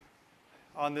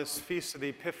On this Feast of the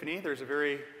Epiphany, there's a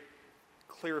very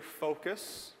clear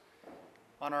focus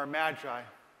on our magi,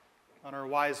 on our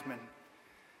wise men.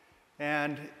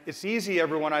 And it's easy,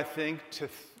 everyone, I think, to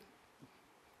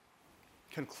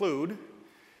conclude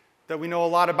that we know a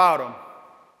lot about them.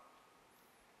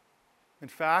 In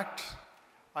fact,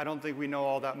 I don't think we know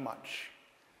all that much.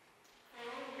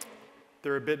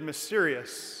 They're a bit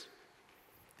mysterious,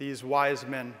 these wise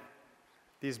men,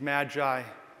 these magi,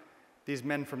 these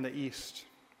men from the East.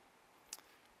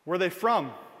 Where are they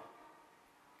from?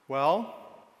 Well,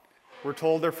 we're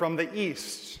told they're from the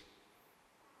East.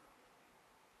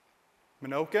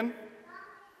 Menoken?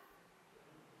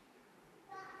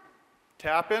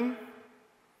 Tappan?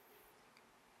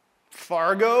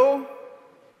 Fargo?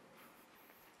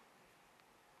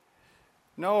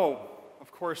 No,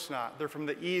 of course not. They're from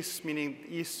the East, meaning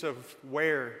east of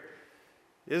where?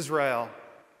 Israel.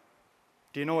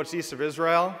 Do you know what's east of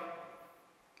Israel?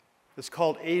 It's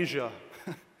called Asia,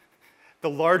 the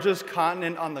largest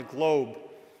continent on the globe.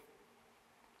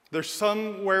 They're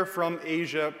somewhere from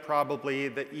Asia, probably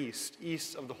the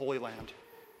east of the Holy Land.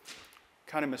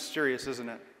 Kind of mysterious, isn't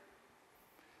it?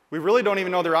 We really don't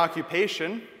even know their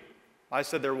occupation. I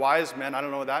said they're wise men. I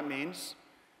don't know what that means.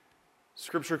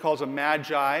 Scripture calls them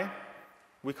magi.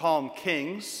 We call them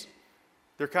kings.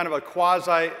 They're kind of a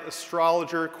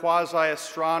quasi-astrologer,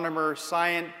 quasi-astronomer,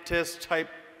 scientist type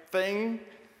thing.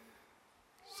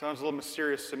 Sounds a little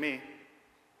mysterious to me.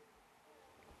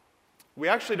 We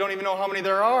actually don't even know how many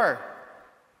there are.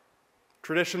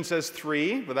 Tradition says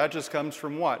 3, but that just comes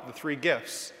from what? The 3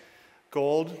 gifts.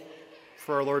 Gold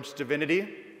for our Lord's divinity,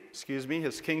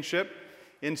 his kingship.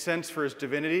 Incense for his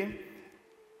divinity.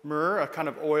 Myrrh, a kind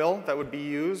of oil that would be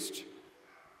used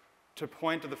to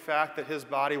point to the fact that his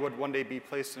body would one day be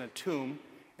placed in a tomb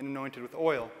and anointed with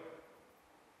oil.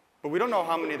 But we don't know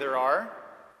how many there are.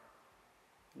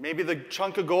 Maybe the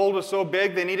chunk of gold was so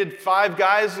big they needed 5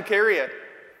 guys to carry it.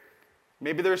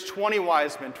 Maybe there's 20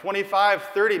 wise men, 25,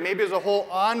 30. Maybe there's a whole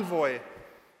envoy.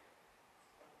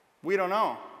 We don't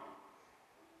know.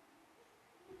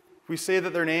 We say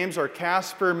that their names are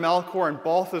Casper, Melchior, and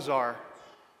Balthazar.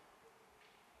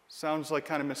 Sounds like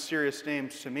kind of mysterious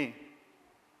names to me.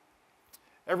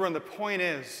 Everyone, the point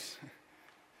is,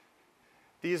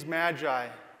 these magi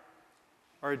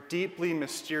are deeply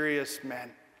mysterious men.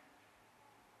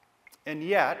 And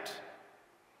yet,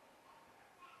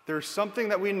 there's something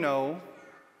that we know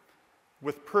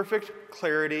with perfect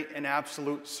clarity and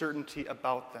absolute certainty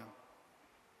about them.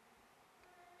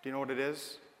 Do you know what it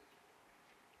is?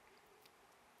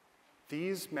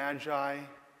 These magi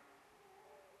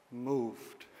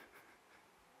moved.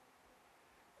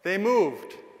 They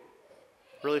moved.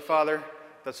 Really, Father?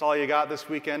 That's all you got this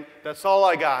weekend? That's all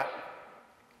I got.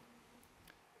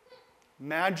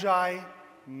 Magi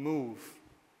move.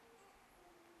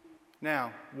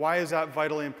 Now, why is that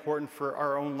vitally important for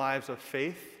our own lives of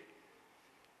faith?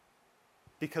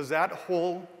 Because that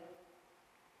whole,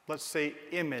 let's say,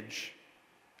 image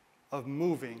of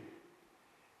moving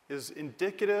is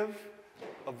indicative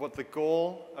of what the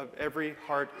goal of every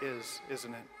heart is,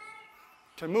 isn't it?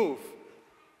 To move.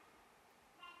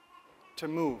 To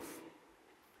move.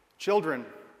 Children,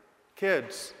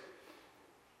 kids,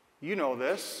 you know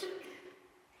this.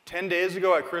 10 days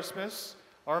ago at Christmas,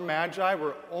 our magi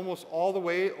were almost all the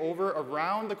way over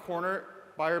around the corner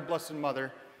by our Blessed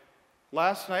Mother.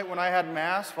 Last night when I had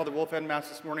Mass, Father Wolf had Mass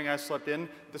this morning, I slept in.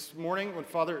 This morning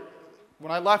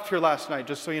when I left here last night,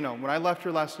 just so you know, when I left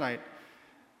here last night,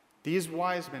 these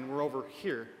wise men were over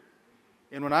here.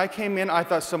 And when I came in, I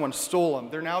thought someone stole them.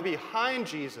 They're now behind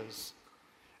Jesus.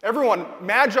 Everyone,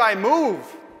 magi move.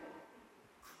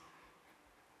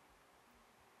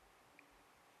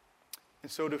 And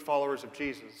so do followers of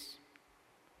Jesus.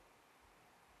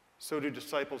 So do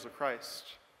disciples of Christ.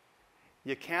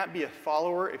 You can't be a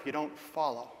follower if you don't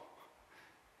follow.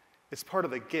 It's part of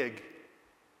the gig.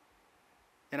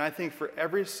 And I think for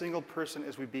every single person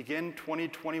as we begin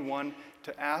 2021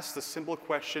 to ask the simple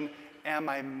question, am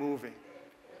I moving?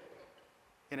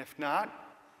 And if not,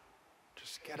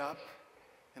 just get up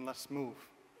and let's move.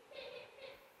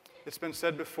 It's been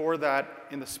said before that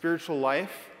in the spiritual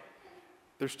life,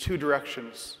 there's 2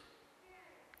 directions.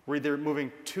 We're either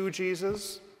moving to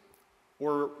Jesus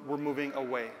or we're moving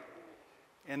away.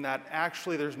 And that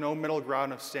actually there's no middle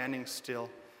ground of standing still.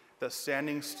 That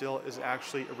standing still is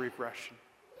actually a regression.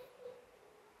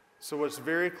 So what's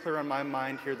very clear on my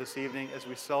mind here this evening as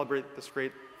we celebrate this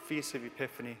great Feast of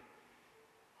Epiphany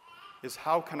is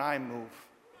how can I move?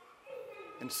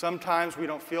 And sometimes we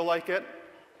don't feel like it.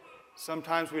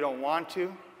 Sometimes we don't want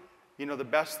to. You know, the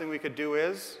best thing we could do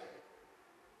is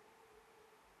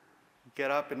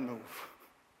get up and move.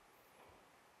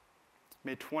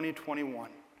 May 2021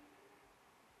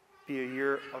 be a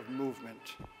year of movement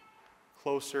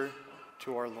closer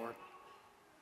to our Lord.